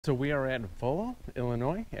So we are at Volo,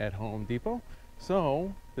 Illinois at Home Depot.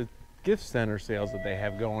 So the gift center sales that they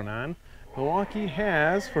have going on, Milwaukee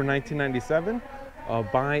has for $19.97,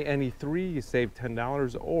 buy any 3 you save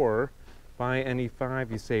 $10, or buy any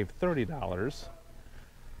 5 you save $30.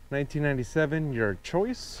 $19.97 your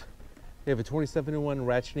choice. They have a 27-in-1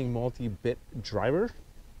 ratcheting multi-bit driver.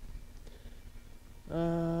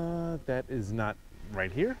 That is not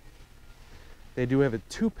right here. They do have a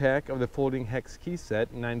 2-pack of the folding hex key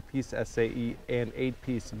set, 9-piece SAE and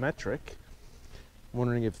 8-piece metric. I'm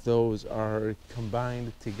wondering if those are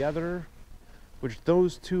combined together, which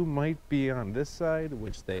those two might be on this side,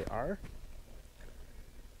 which they are.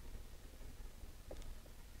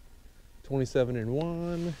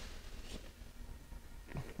 27-in-1.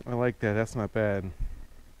 I like that, that's not bad.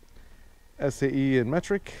 SAE and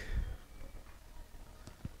metric.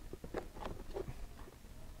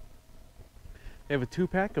 They have a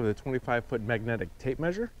 2-pack of the 25-foot magnetic tape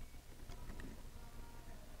measure.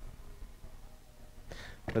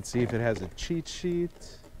 Let's see if it has a cheat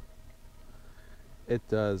sheet. It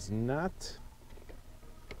does not.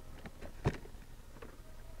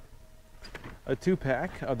 A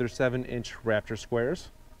 2-pack of their 7-inch Raptor squares.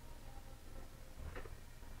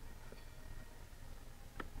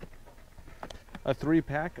 A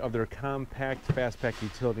 3-pack of their compact fast-pack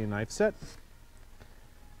utility knife set,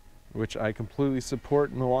 which I completely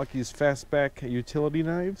support Milwaukee's fastback utility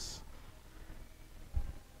knives.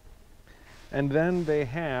 And then they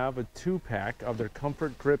have a 2-pack of their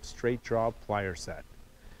Comfort Grip straight draw plier set,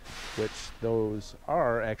 which those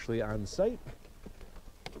are actually on site,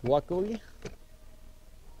 luckily.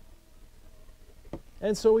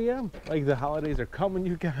 And so yeah, like the holidays are coming,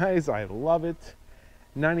 you guys. I love it.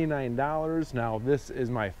 $99. Now this is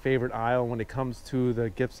my favorite aisle when it comes to the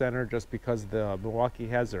gift center, just because the Milwaukee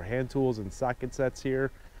has their hand tools and socket sets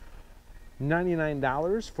here.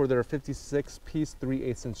 $99 for their 56-piece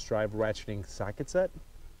 3/8" drive ratcheting socket set.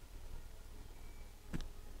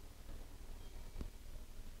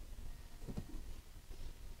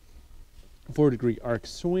 Four-degree arc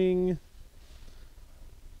swing,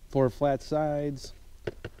 4 flat sides.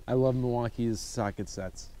 I love Milwaukee's socket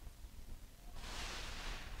sets.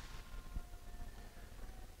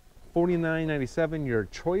 $49.97 your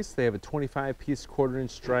choice. They have a 25-piece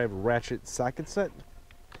 1/4" drive ratchet socket set.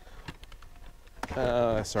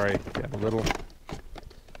 Sorry, got a little.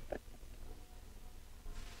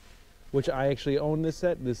 Which I actually own this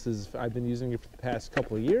set. I've been using it for the past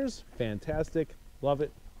couple of years. Fantastic, love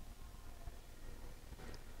it.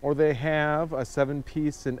 Or they have a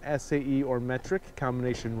 7-piece and SAE or metric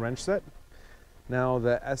combination wrench set. Now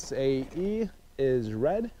the SAE is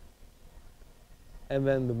red, and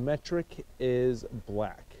then the metric is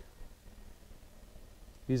black.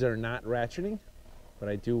 These are not ratcheting, but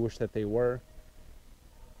I do wish that they were.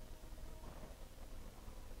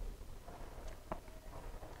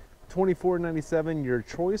 $24.97 your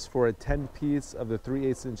choice for a 10-piece of the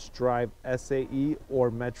 3/8" drive SAE or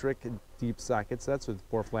metric deep socket sets with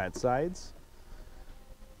 4 flat sides.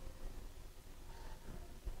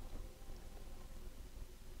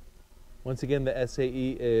 Once again, the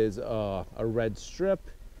SAE is a red strip,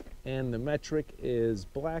 and the metric is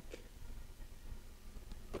black.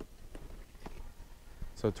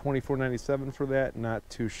 So $24.97 for that, not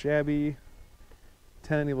too shabby.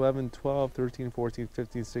 10, 11, 12, 13, 14,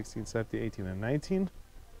 15, 16, 17, 18, and 19.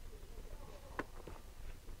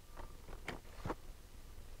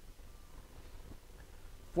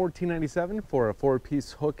 $14.97 for a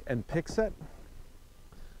 4-piece hook and pick set.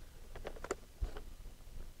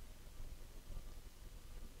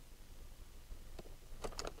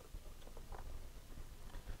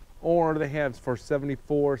 Or they have for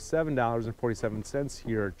 $7.47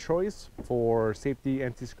 your choice for safety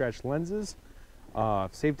anti-scratch lenses,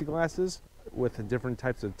 safety glasses with different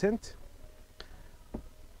types of tint.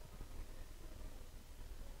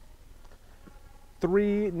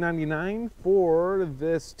 $3.99 for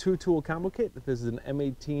this 2-tool combo kit. This is an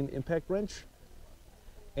M18 impact wrench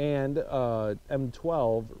and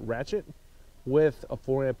M12 ratchet with a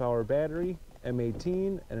 4-amp-hour battery,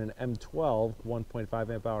 M18, and an M12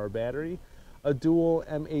 1.5-amp-hour battery, a dual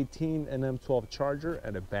M18 and M12 charger,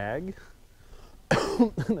 and a bag.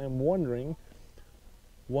 And I'm wondering,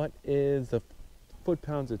 what is the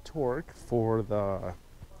foot-pounds of torque for the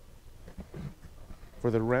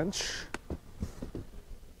wrench?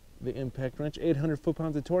 The impact wrench, 800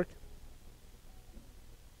 foot-pounds of torque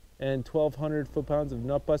and 1,200 foot-pounds of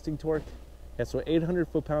nut-busting torque. Yeah, so 800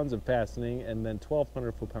 foot-pounds of fastening and then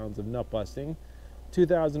 1,200 foot-pounds of nut-busting.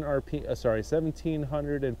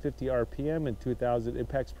 1,750 RPM and 2,000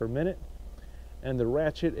 impacts per minute. And the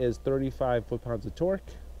ratchet is 35 foot-pounds of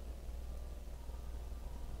torque.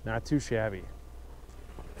 Not too shabby.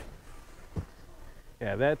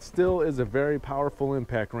 Yeah, that still is a very powerful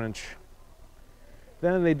impact wrench.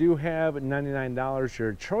 Then they do have $99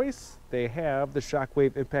 your choice. They have the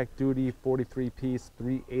Shockwave Impact Duty 43-piece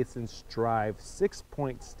 3/8" drive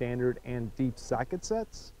 6-point standard and deep socket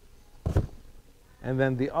sets. And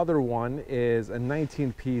then the other one is a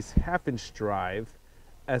 19-piece half-inch drive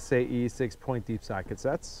SAE 6-point deep socket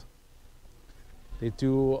sets. They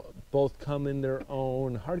do both come in their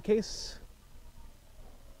own hard case.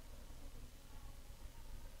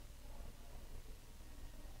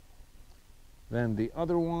 Then the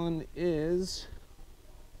other one is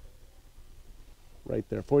right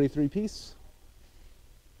there, 43-piece.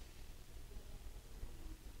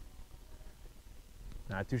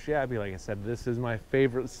 Not too shabby. Like I said, this is my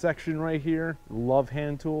favorite section right here. Love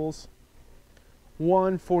hand tools.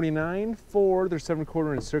 $149 for their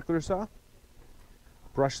 7/4 inch circular saw,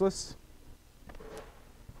 brushless.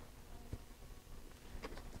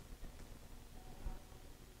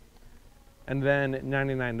 And then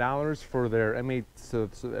 $99 for their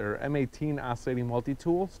their M18 oscillating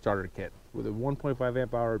multi-tool starter kit with a 1.5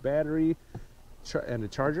 amp hour battery and a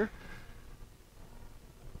charger.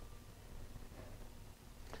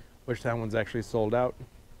 Which that one's actually sold out.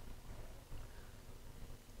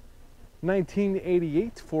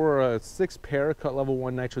 $19.88 for a 6-pair cut level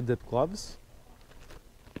 1 nitro dip gloves.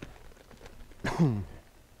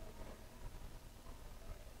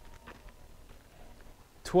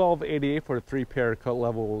 $12.88 for a 3-pair cut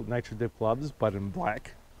level nitro dip gloves, but in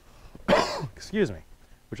black. Excuse me.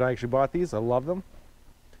 Which I actually bought these. I love them.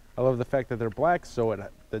 I love the fact that they're black, so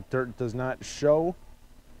the dirt does not show.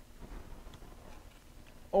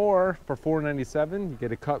 Or for $4.97, you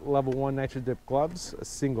get a cut level 1 nitro dip gloves, a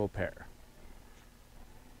single pair.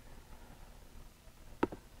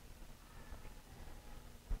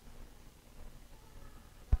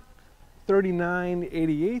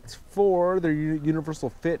 $39.88 for their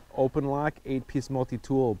Universal Fit Open Lock 8-piece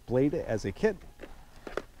multi-tool blade as a kit.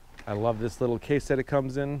 I love this little case that it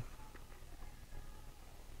comes in.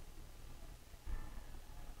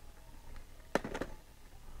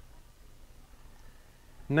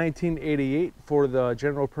 $19.88 for the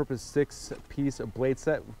general purpose 6-piece blade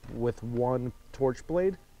set with 1 torch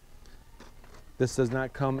blade. This does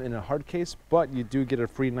not come in a hard case, but you do get a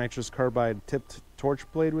free nitrous carbide tipped torch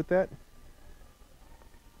blade with that.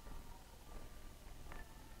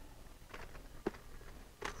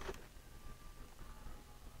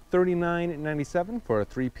 $39.97 for a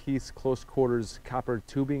 3-piece close quarters copper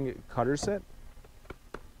tubing cutter set.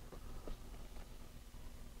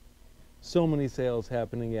 So many sales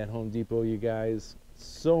happening at Home Depot, you guys.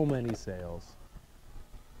 So many sales.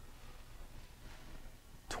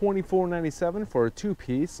 $24.97 for a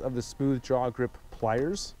 2-piece of the smooth jaw grip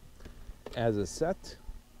pliers as a set.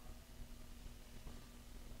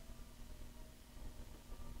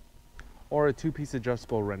 Or a 2-piece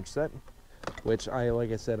adjustable wrench set, which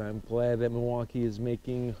like I said, I'm glad that Milwaukee is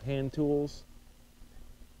making hand tools.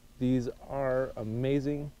 These are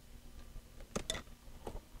amazing.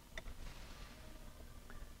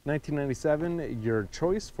 $19.97, your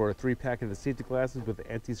choice for a 3-pack of the safety glasses with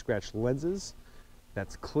the anti-scratch lenses.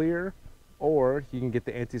 That's clear, or you can get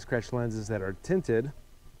the anti-scratch lenses that are tinted.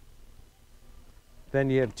 Then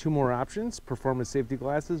you have 2 more options: performance safety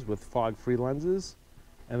glasses with fog-free lenses,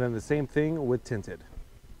 and then the same thing with tinted.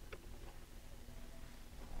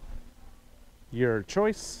 Your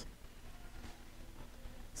choice.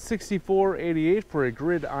 $64.88 for a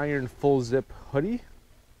grid iron full zip hoodie.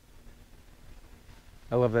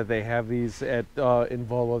 I love that they have these at in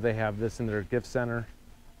Volvo. They have this in their gift center.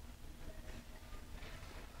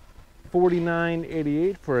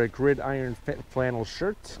 $49.88 for a grid iron flannel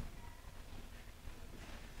shirt.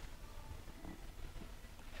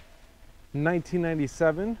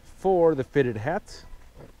 $19.97 for the fitted hat.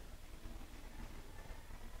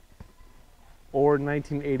 Or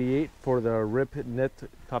 $19.88 for the rip knit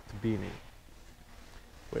cupped beanie,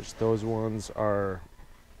 which those ones are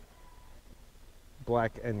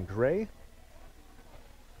black and gray.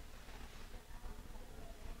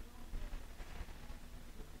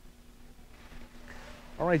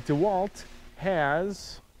 All right, DeWalt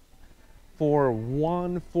has for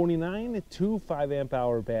 $149 2 5-amp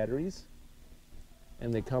hour batteries,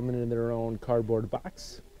 and they come in their own cardboard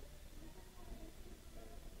box.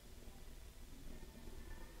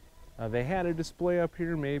 They had a display up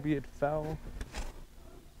here. Maybe it fell.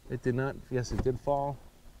 It did not. Yes, it did fall.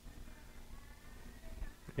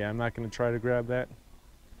 Yeah, I'm not going to try to grab that.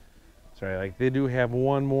 Sorry, like they do have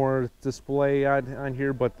one more display on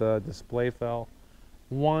here, but the display fell.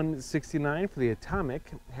 $169 for the Atomic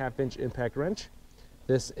half-inch impact wrench.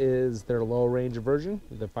 This is their low range version,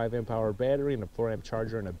 the 5 amp hour battery and a 4 amp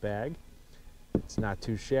charger in a bag. It's not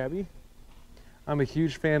too shabby. I'm a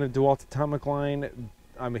huge fan of DeWalt Atomic line.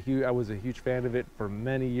 I was a huge fan of it for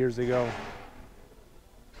many years ago.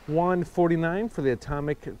 $149 for the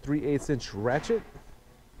Atomic 3/8 inch ratchet.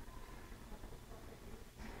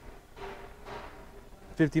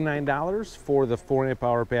 $59 for the 4 amp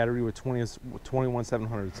hour battery with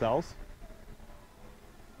 21,700 cells.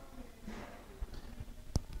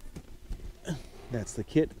 That's the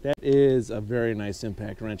kit. That is a very nice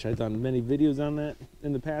impact wrench. I've done many videos on that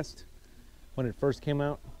in the past when it first came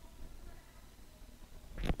out.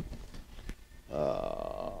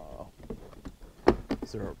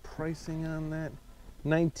 Is there a pricing on that?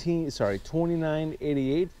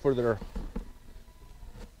 $29.88 for their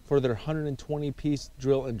 120 piece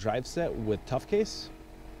drill and drive set with tough case.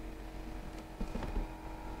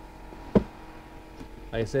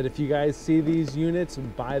 Like I said, if you guys see these units,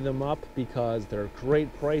 buy them up because they're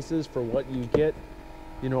great prices for what you get.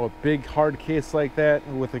 You know, a big hard case like that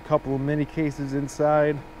with a couple of mini cases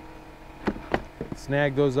inside.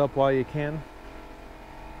 Snag those up while you can.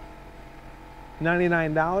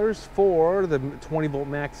 $99 for the 20 volt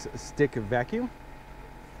max stick vacuum.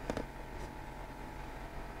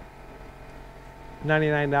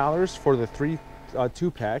 $99 for the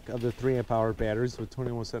 2-pack of the 3 amp hour batteries with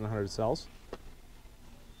 21,700 cells.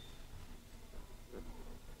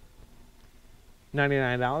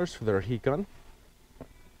 $99 for their heat gun.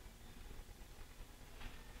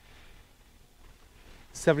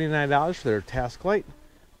 $79 for their task light,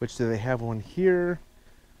 which do they have one here?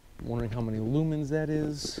 I'm wondering how many lumens that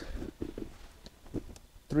is.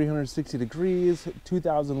 360 degrees,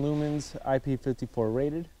 2,000 lumens, IP54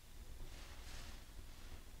 rated.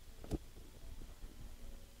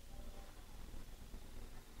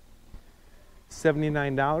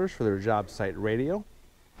 $79 for their job site radio.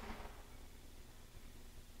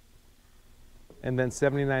 And then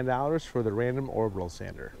 $79 for the random orbital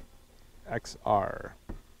sander, XR.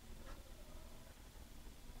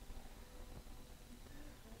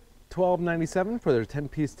 $12.97 for their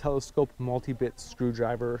 10-piece telescope multi-bit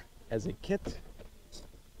screwdriver as a kit.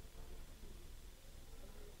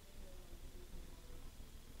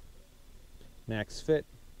 Max fit,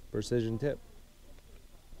 precision tip.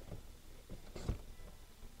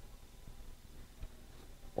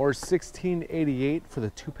 Or $16.88 for the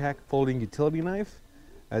 2-pack folding utility knife,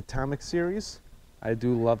 Atomic series. I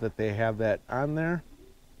do love that they have that on there.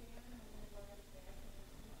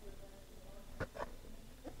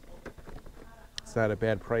 It's not a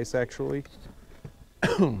bad price, actually.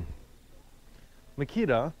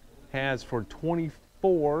 Makita has for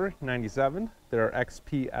 $24.97 their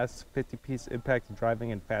XPS 50-piece impact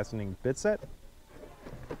driving and fastening bit set.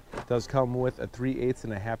 It does come with a 3/8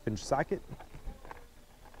 and a 1/2 inch socket.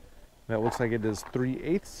 That looks like it is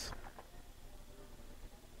 3/8.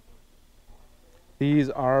 These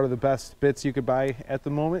are the best bits you could buy at the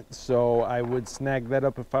moment, so I would snag that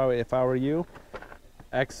up if I were you.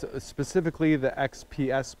 Specifically the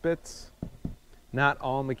XPS bits. Not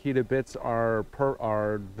all Makita bits are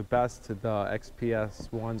the best. The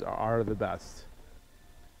XPS ones are the best.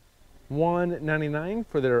 $199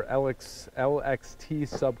 for their LXT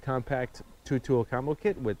subcompact 2-tool combo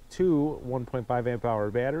kit with 2 1.5 amp hour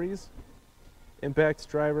batteries, impact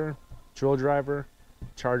driver, drill driver,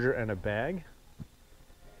 charger, and a bag.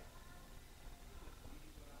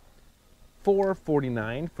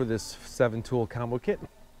 $449 for this 7-tool combo kit.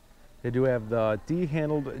 They do have the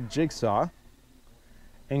D-handled jigsaw,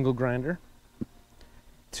 angle grinder,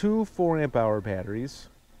 2 4 amp hour batteries,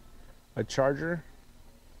 a charger,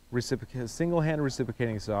 single hand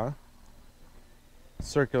reciprocating saw,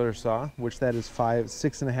 circular saw, which that is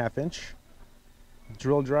 6.5 inch,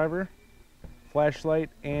 drill driver, flashlight,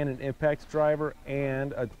 and an impact driver,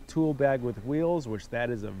 and a tool bag with wheels, which that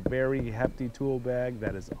is a very hefty tool bag.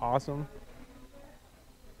 That is awesome.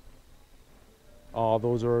 All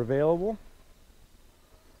those are available.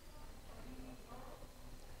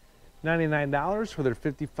 $99 for their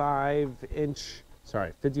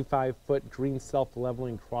 55-foot green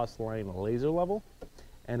self-leveling cross-line laser level,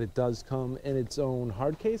 and it does come in its own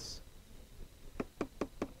hard case.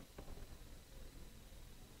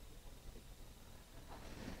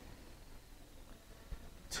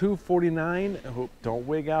 $249. Oh, don't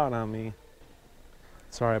wig out on me.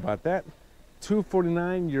 Sorry about that.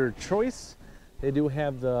 $249, your choice. They do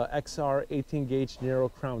have the XR 18 gauge narrow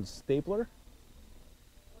crown stapler.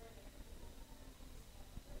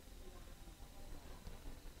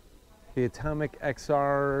 The Atomic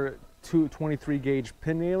XR 23 gauge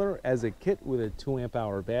pin nailer as a kit with a 2 amp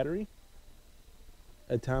hour battery.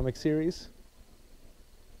 Atomic series.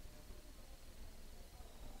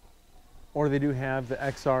 or they do have the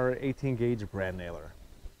XR 18 gauge brad nailer.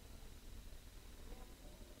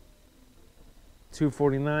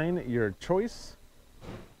 $249, your choice.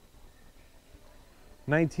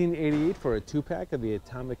 $19.88 for a 2-pack of the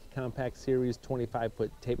Atomic Compact Series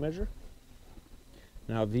 25-foot tape measure.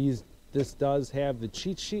 Now this does have the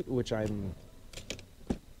cheat sheet, which I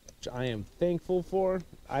am thankful for.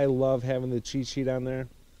 I love having the cheat sheet on there.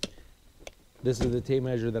 This is the tape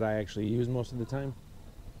measure that I actually use most of the time.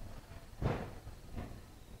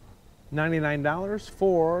 $99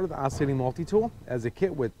 for the oscillating multi-tool as a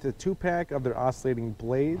kit with the 2-pack of their oscillating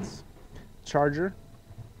blades, charger,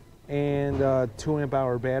 and a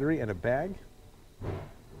 2-amp-hour battery and a bag.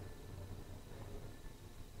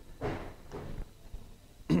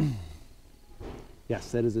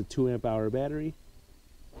 Yes, that is a 2-amp-hour battery.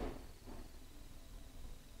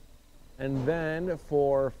 And then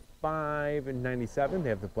for $5.97, they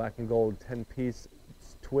have the black and gold 10-piece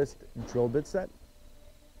twist drill bit set.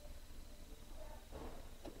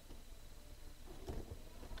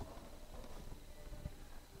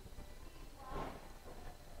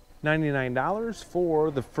 $99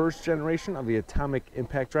 for the first generation of the Atomic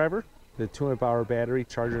Impact Driver, the 2-amp-hour battery,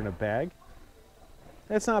 charger, and a bag.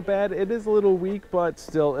 That's not bad. It is a little weak, but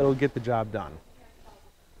still, it'll get the job done.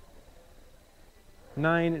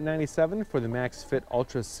 $9.97 for the Max Fit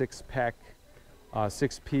Ultra 6-pack,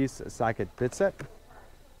 6-piece socket bit set.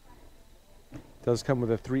 Does come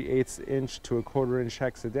with a 3/8 inch to a 1/4 inch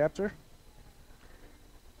hex adapter.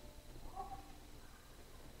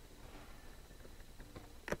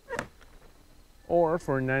 Or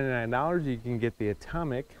for $99, you can get the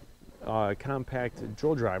Atomic Compact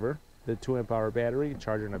Drill Driver, the 2-amp-hour battery,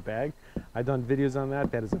 charger, and a bag. I've done videos on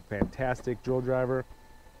that. That is a fantastic drill driver.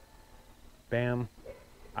 Bam.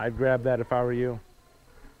 I'd grab that if I were you.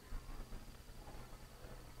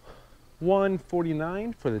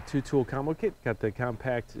 $149 for the 2-tool combo kit. Got the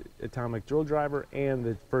compact Atomic drill driver and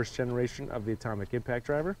the first generation of the Atomic Impact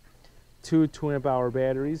Driver. 2 2-amp-hour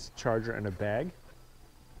batteries, charger, and a bag.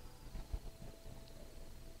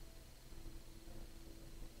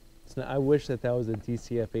 So I wish that was a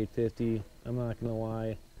DCF 850. I'm not gonna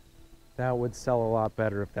lie. That would sell a lot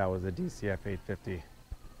better if that was a DCF 850.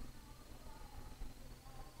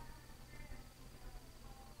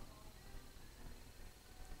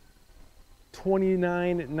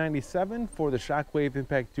 $29.97 for the Shockwave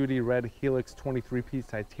Impact Duty Red Helix 23-piece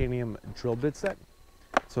titanium drill bit set.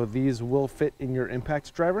 So these will fit in your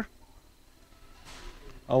impact driver,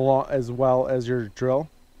 as well as your drill.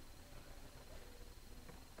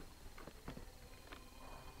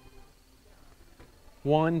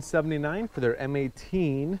 $179 for their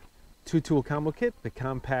M18 2-tool combo kit, the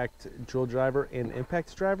compact drill driver and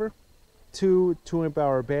impact driver, 2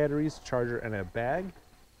 2-amp-hour batteries, charger, and a bag.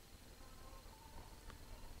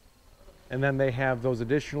 And then they have those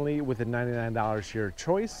additionally with a $99 your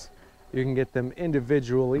choice. You can get them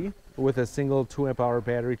individually with a single 2-amp-hour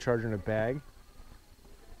battery, charger, and a bag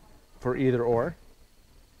for either or.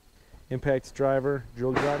 Impact driver,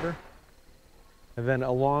 drill driver. And then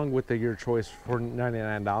along with your choice for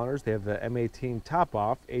 $99, they have the M18 top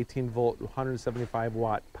off 18-volt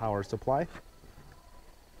 175-watt power supply.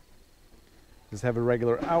 Just have a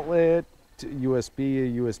regular outlet,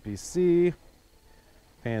 USB, USB-C.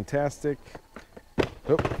 Fantastic.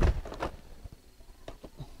 Oh.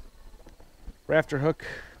 Rafter hook.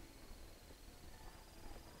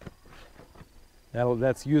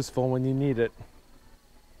 That's useful when you need it.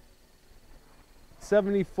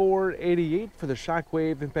 $74.88 for the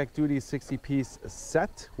Shockwave Impact Duty 60-piece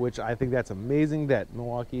set, which I think that's amazing that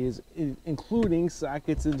Milwaukee is including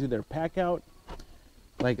sockets into their pack out.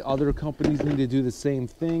 Like other companies need to do the same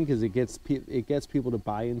thing because it gets people to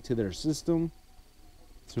buy into their system.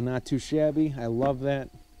 So not too shabby. I love that.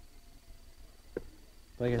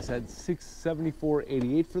 Like I said,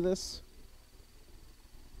 $74.88 for this.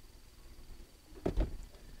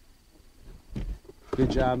 Good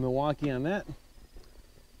job, Milwaukee, on that.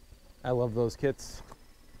 I love those kits.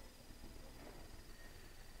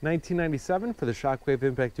 $19.97 for the Shockwave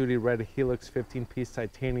Impact Duty Red Helix 15-piece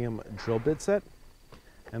titanium drill bit set.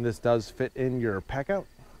 And this does fit in your pack out.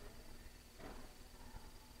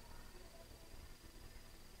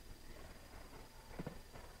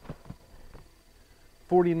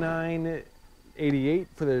 $49.88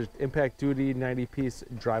 for the Impact Duty 90-piece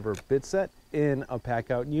driver bit set in a pack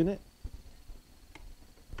out unit.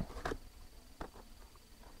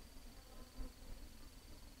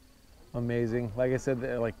 Amazing. Like I said,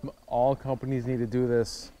 like all companies need to do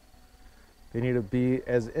this. They need to be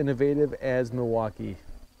as innovative as Milwaukee.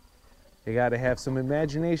 They got to have some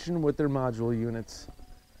imagination with their module units.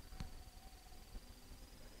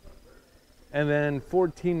 And then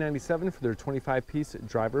 $14.97 for their 25-piece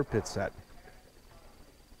driver pit set,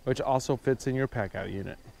 which also fits in your pack-out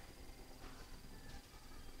unit.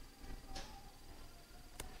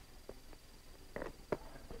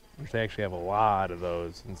 Which they actually have a lot of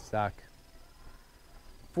those in stock.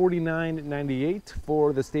 $49.98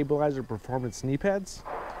 for the Stabilizer Performance knee pads,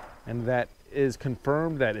 and that is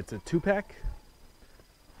confirmed that it's a 2-pack,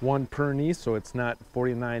 one per knee, so it's not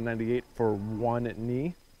 $49.98 for one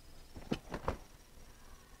knee.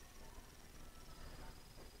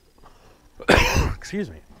 Excuse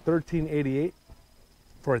me. $13.88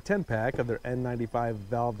 for a 10-pack of their N95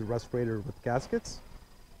 valved respirator with gaskets,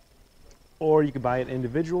 or you could buy it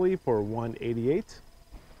individually for $188.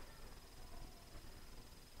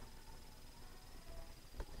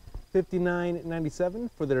 $59.97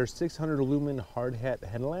 for their 600 lumen hard hat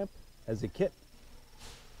headlamp as a kit.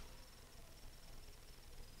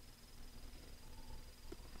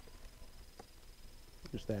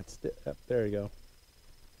 Just that there you go.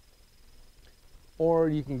 Or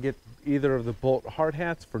you can get either of the Bolt hard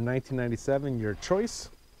hats for $19.97, your choice.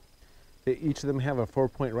 Each of them have a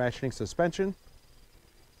 4-point ratcheting suspension,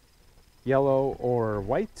 yellow or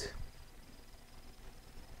white.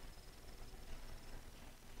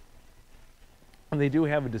 And they do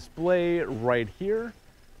have a display right here.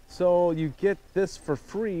 So you get this for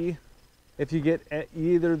free. If you get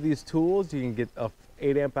either of these tools, you can get a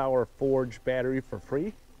 8-amp-hour Forge battery for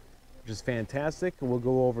free, which is fantastic. We'll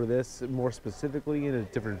go over this more specifically in a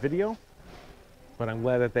different video, but I'm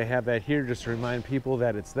glad that they have that here just to remind people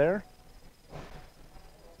that it's there.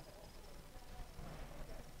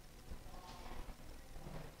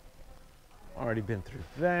 Already been through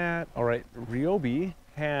that. All right, Ryobi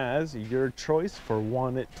has your choice for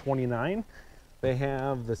 $129. They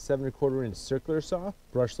have the 7¼ inch circular saw,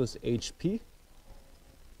 brushless HP.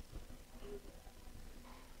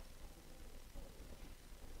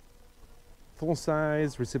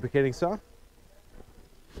 Full-size reciprocating saw,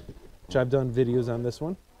 which I've done videos on this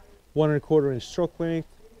one. 1¼ inch stroke length,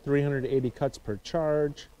 380 cuts per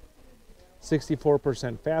charge,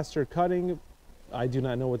 64% faster cutting. I do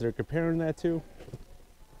not know what they're comparing that to.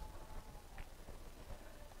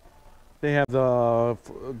 They have the,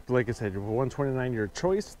 like I said, $129 your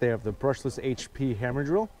choice. They have the brushless HP hammer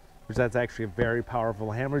drill, which that's actually a very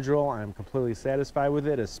powerful hammer drill. I'm completely satisfied with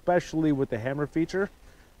it, especially with the hammer feature.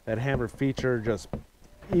 That hammer feature just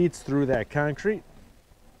eats through that concrete.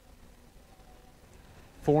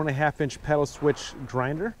 4.5 inch pedal switch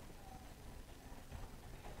grinder.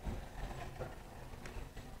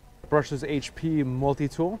 Brushless HP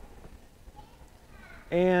multi-tool.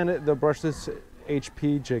 And the brushless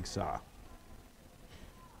HP jigsaw.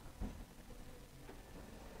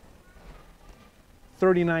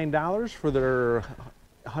 $39 for their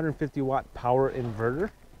 150 watt power inverter.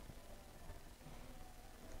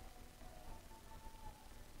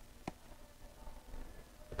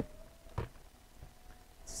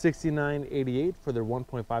 $69.88 for their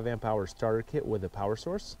 1.5 amp hour starter kit with a power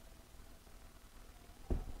source.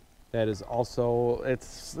 That is also,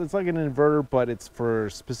 it's like an inverter, but it's for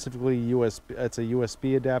specifically USB. It's a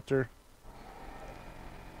USB adapter.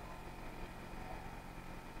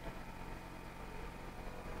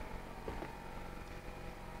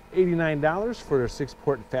 $89 for their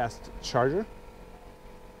 6-port fast charger.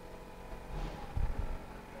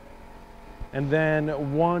 And then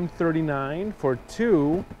 $139 for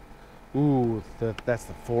two. Ooh, that's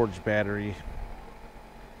the Forge battery.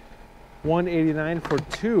 $189 for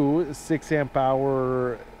two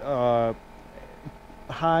 6-amp-hour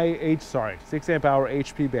 6-amp-hour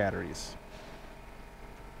HP batteries.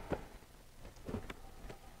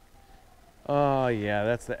 Oh yeah,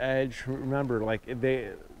 that's the Edge. Remember, like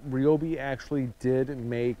Ryobi actually did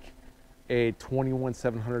make a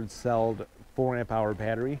 21700 celled 4-amp-hour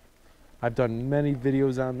battery. I've done many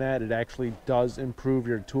videos on that. It actually does improve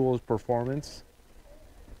your tool's performance.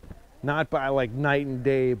 Not by like night and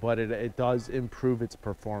day, but it does improve its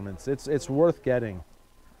performance. It's worth getting.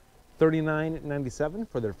 $39.97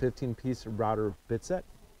 for their 15-piece router bit set.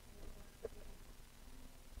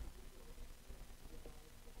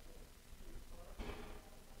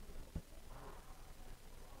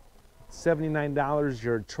 $79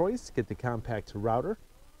 your choice. Get the compact router.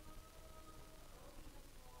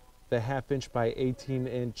 The 1/2 inch by 18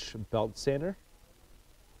 inch belt sander,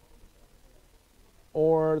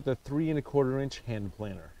 or the 3 1/4 inch hand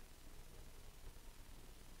planer.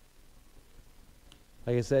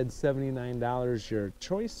 Like I said, $79 your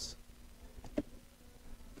choice.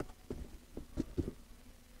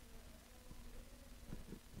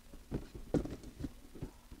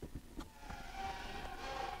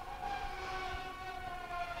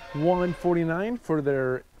 $149 for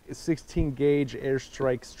their 16 gauge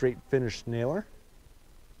Airstrike straight finish nailer.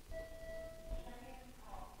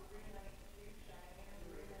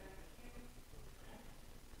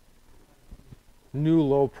 New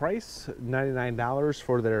low price, $99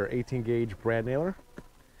 for their 18 gauge brad nailer.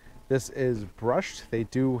 This is brushed. They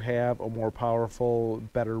do have a more powerful,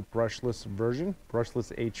 better brushless version,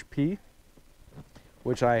 brushless HP,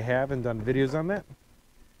 which I have and done videos on that.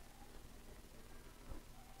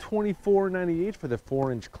 $24.98 for the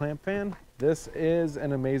 4-inch clamp fan. This is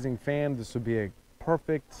an amazing fan. This would be a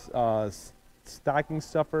perfect stocking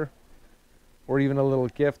stuffer or even a little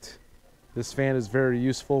gift. This fan is very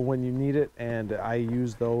useful when you need it, and I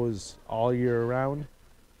use those all year round.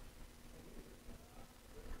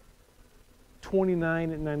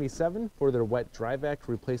 $29.97 for their wet dry vac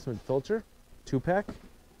replacement filter, 2-pack.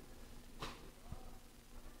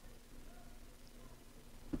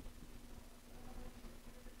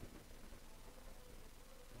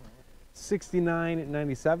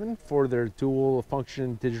 $69.97 for their dual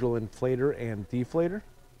function digital inflator and deflator.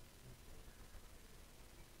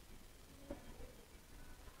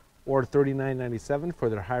 Or $39.97 for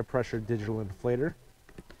their high pressure digital inflator.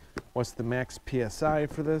 What's the max PSI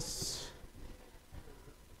for this?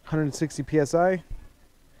 160 PSI.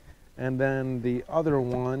 And then the other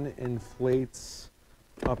one inflates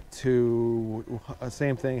up to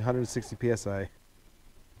same thing, 160 PSI.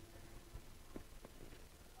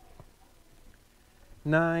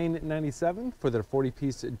 $9.97 for their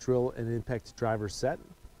 40-piece drill and impact driver set.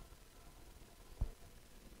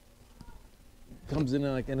 Comes in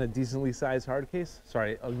like in a decently sized hard case.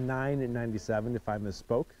 Sorry, a $9.97 if I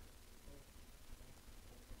misspoke.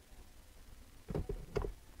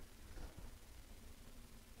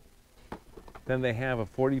 Then they have a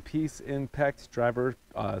 40-piece impact driver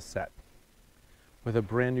set with a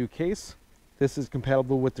brand new case. This is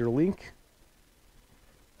compatible with their Link,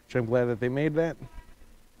 which I'm glad that they made that.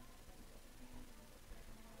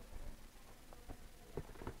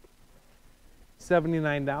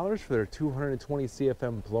 $79 for their 220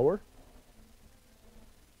 CFM blower.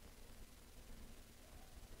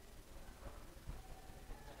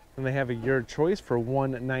 And they have a your choice for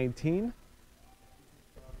 $119.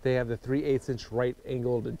 They have the 3/8" right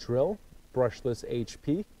angled drill, brushless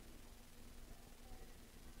HP.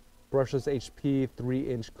 Brushless HP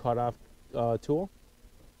 3-inch cutoff tool.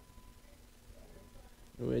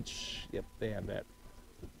 Which, yep, they have that.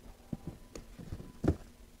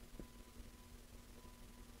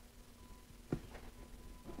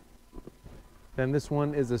 Then this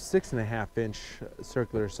one is a 6.5-inch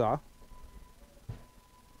circular saw.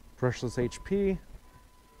 Brushless HP.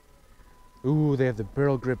 Ooh, they have the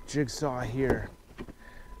barrel grip jigsaw here.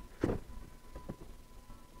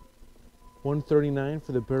 $139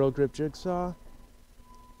 for the barrel grip jigsaw.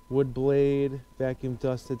 Wood blade, vacuum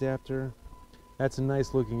dust adapter. That's a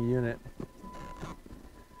nice looking unit.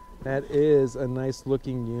 That is a nice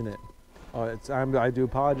looking unit. I do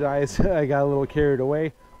apologize. I got a little carried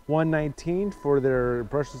away. $119 for their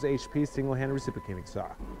brushless HP single hand reciprocating saw.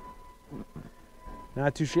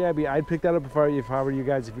 Not too shabby. I'd pick that up if I were you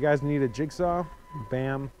guys. If you guys need a jigsaw,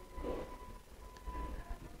 bam.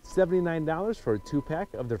 $79 for a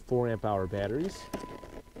 2-pack of their 4-amp-hour batteries.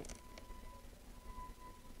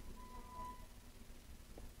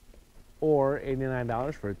 Or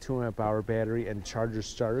 $89 for a 2-amp-hour battery and charger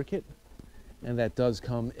starter kit. And that does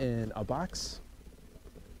come in a box.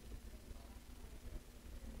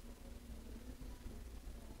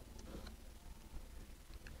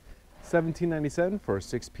 $17.97 for a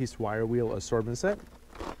 6-piece wire wheel assortment set.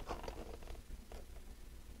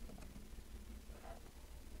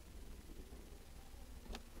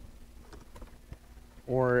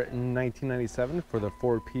 Or $19.97 for the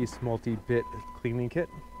 4-piece multi-bit cleaning kit.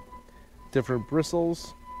 Different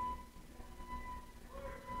bristles.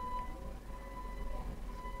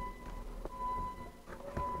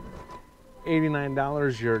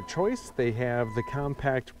 $89 your choice. They have the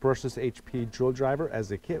compact brushless HP drill driver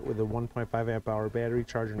as a kit with a 1.5 amp hour battery,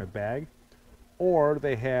 charger, and a bag. Or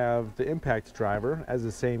they have the impact driver as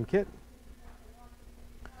the same kit.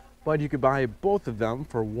 But you could buy both of them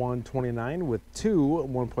for $129 with two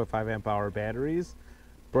 1.5 amp hour batteries,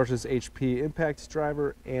 brushless HP impact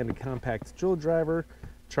driver, and a compact drill driver,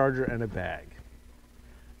 charger, and a bag.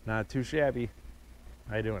 Not too shabby.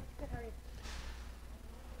 How you doing? Good, how are you?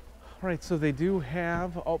 All right, so they do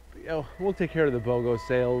have, we'll take care of the BOGO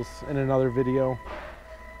sales in another video.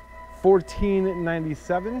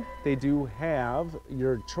 $14.97, they do have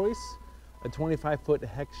your choice, a 25-foot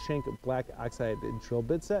hex shank black oxide drill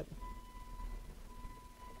bit set.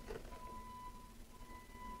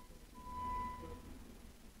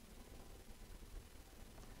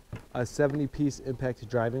 a 70-piece impact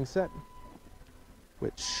driving set,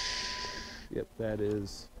 which, yep,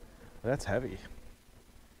 that's heavy.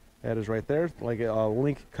 That is right there, like a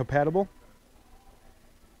link compatible.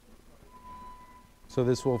 So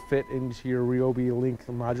this will fit into your Ryobi Link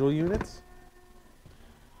module units.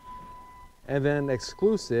 And then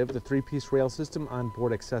exclusive, the 3-piece rail system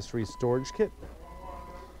onboard accessory storage kit,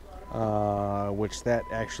 which that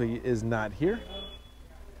actually is not here.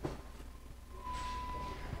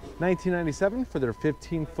 $19.97 for their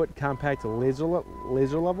 15-foot compact laser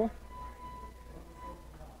level.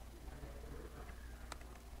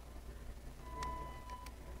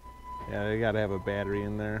 Yeah, they gotta have a battery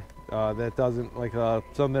in there. That doesn't, like,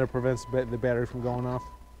 something that prevents the battery from going off.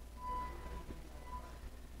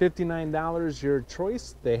 $59, your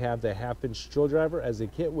choice. They have the 1/2-inch drill driver as a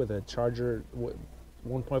kit with a charger,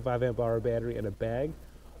 1.5 amp hour battery, and a bag.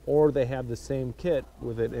 Or they have the same kit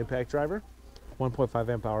with an impact driver, 1.5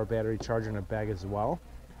 amp hour battery, charger, and a bag as well.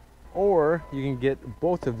 Or you can get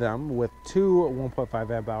both of them with 2 1.5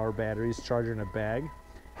 amp hour batteries, charger, and a bag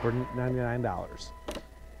for $99.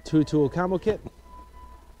 2-tool combo kit,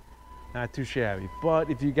 not too shabby. But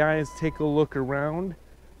if you guys take a look around,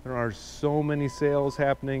 there are so many sales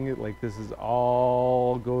happening. Like, this is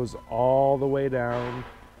all, goes all the way down.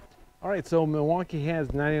 All right, so Milwaukee has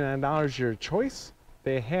 $99 your choice.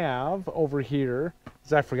 They have over here,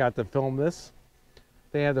 because I forgot to film this,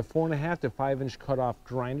 they have the 4.5 to 5-inch cutoff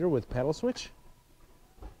grinder with pedal switch.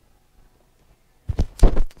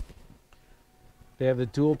 They have the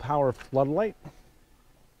dual power floodlight.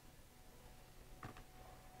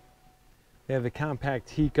 They have the compact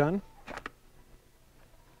heat gun.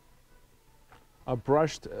 A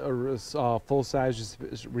brushed full-size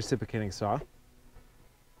reciprocating saw.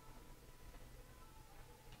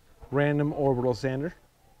 Random orbital sander.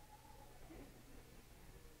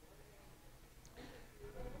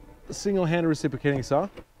 A single-handed reciprocating saw.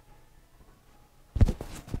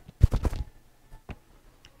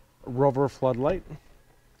 Rover floodlight.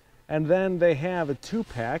 And then they have a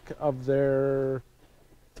 2-pack of their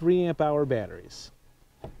 3 amp hour batteries.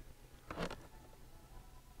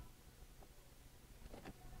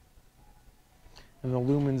 And the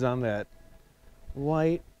lumens on that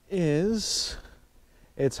light is,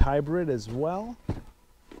 it's hybrid as well.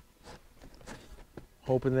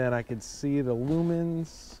 Hoping that I can see the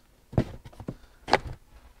lumens.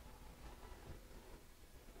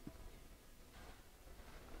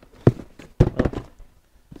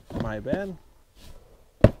 Oh, my bad.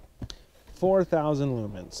 4,000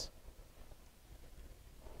 lumens.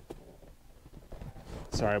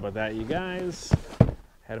 Sorry about that, you guys.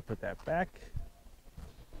 Had to put that back.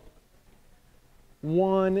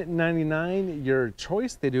 $199 your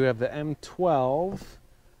choice. They do have the M12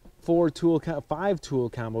 5-tool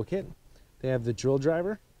combo kit. They have the drill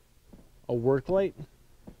driver, a work light,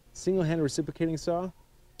 single-handed reciprocating saw,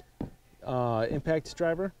 impact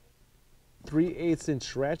driver,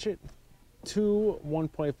 3/8-inch ratchet, 2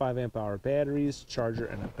 1.5 amp hour batteries, charger,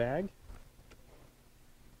 and a bag.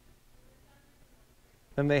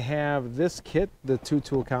 Then they have this kit, the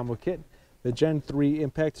 2-tool combo kit, the Gen 3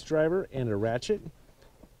 impact driver and a ratchet,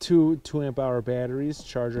 2 2 amp hour batteries,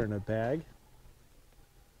 charger, and a bag.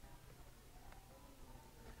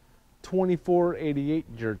 $24.88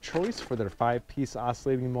 your choice for their 5-piece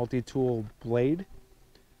oscillating multi-tool blade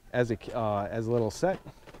as a little set.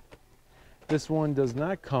 This one does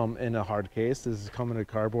not come in a hard case. This is coming in a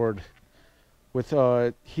cardboard with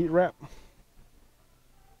a heat wrap.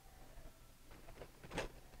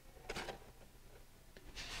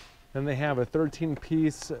 Then they have a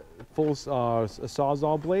 13-piece full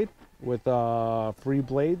Sawzall blade with 3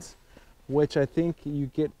 blades, which I think you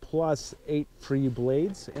get plus 8 free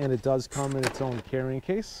blades, and it does come in its own carrying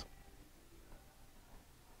case.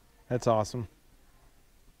 That's awesome.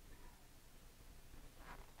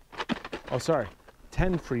 Oh, sorry,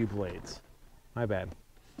 10 free blades. My bad.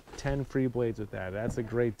 10 free blades with that. That's a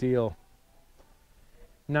great deal.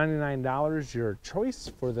 $99 your choice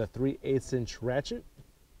for the 3/8-inch ratchet.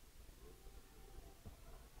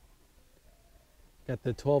 Got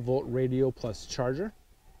the 12-volt radio plus charger.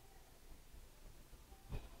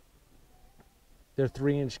 Their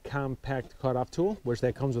 3-inch compact cutoff tool, which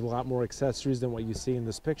that comes with a lot more accessories than what you see in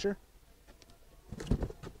this picture.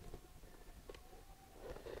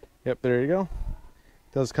 Yep, there you go.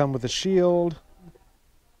 Does come with a shield.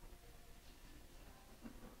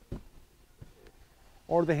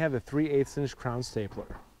 Or they have the 3/8-inch crown stapler.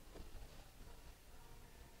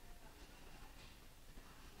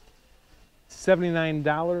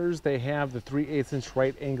 $79, they have the 3/8-inch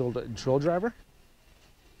right-angled drill driver.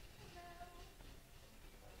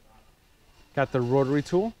 Got the rotary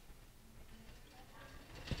tool,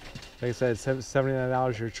 Like I said,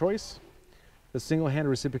 $79 your choice. The single hand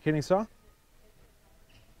reciprocating saw,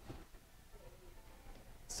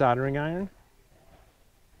 soldering iron,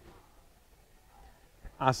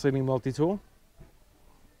 oscillating multi-tool,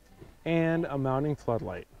 and a mounting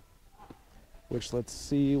floodlight, which let's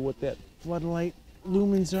see what that floodlight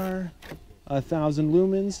lumens are. 1,000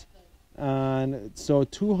 lumens. So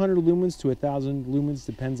 200 lumens to 1,000 lumens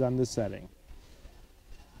depends on the setting.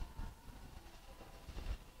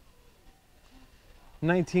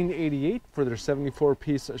 $19.88 for their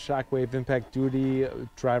 74-piece Shockwave Impact Duty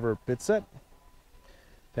driver bit set.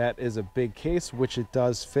 That is a big case, which it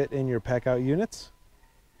does fit in your pack out units.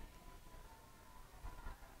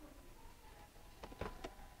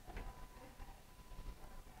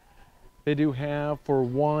 They do have for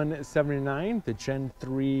 $179 the Gen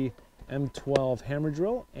 3 M12 hammer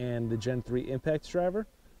drill and the Gen 3 impact driver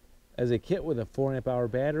as a kit with a 4 amp hour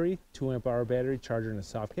battery, 2 amp hour battery, charger, and a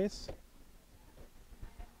soft case.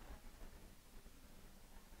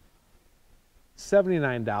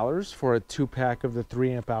 $79 for a 2-pack of the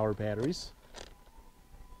 3 amp hour batteries.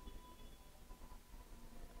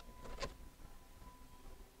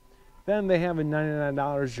 Then they have a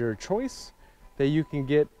 $99 your choice that you can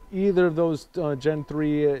get either of those Gen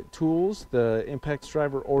 3 tools, the impact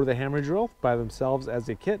driver or the hammer drill, by themselves as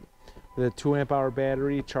a kit with a 2 amp hour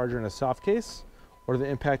battery, charger, and a soft case, or the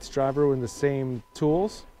impact driver with the same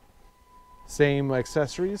tools, same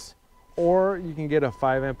accessories, or you can get a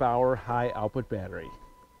 5 amp hour high output battery.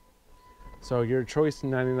 So your choice,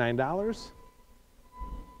 $99.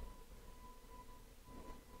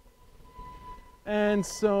 And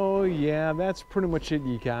so, yeah, that's pretty much it,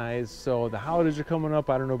 you guys. So the holidays are coming up.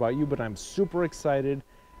 I don't know about you, but I'm super excited.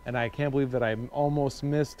 And I can't believe that I almost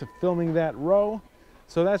missed filming that row.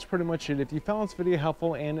 So that's pretty much it. If you found this video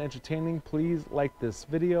helpful and entertaining, please like this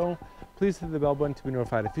video. Please hit the bell button to be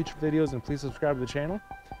notified of future videos. And please subscribe to the channel.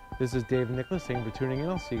 This is Dave and Nicholas. Thank you for tuning in.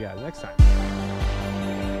 I'll see you guys next time.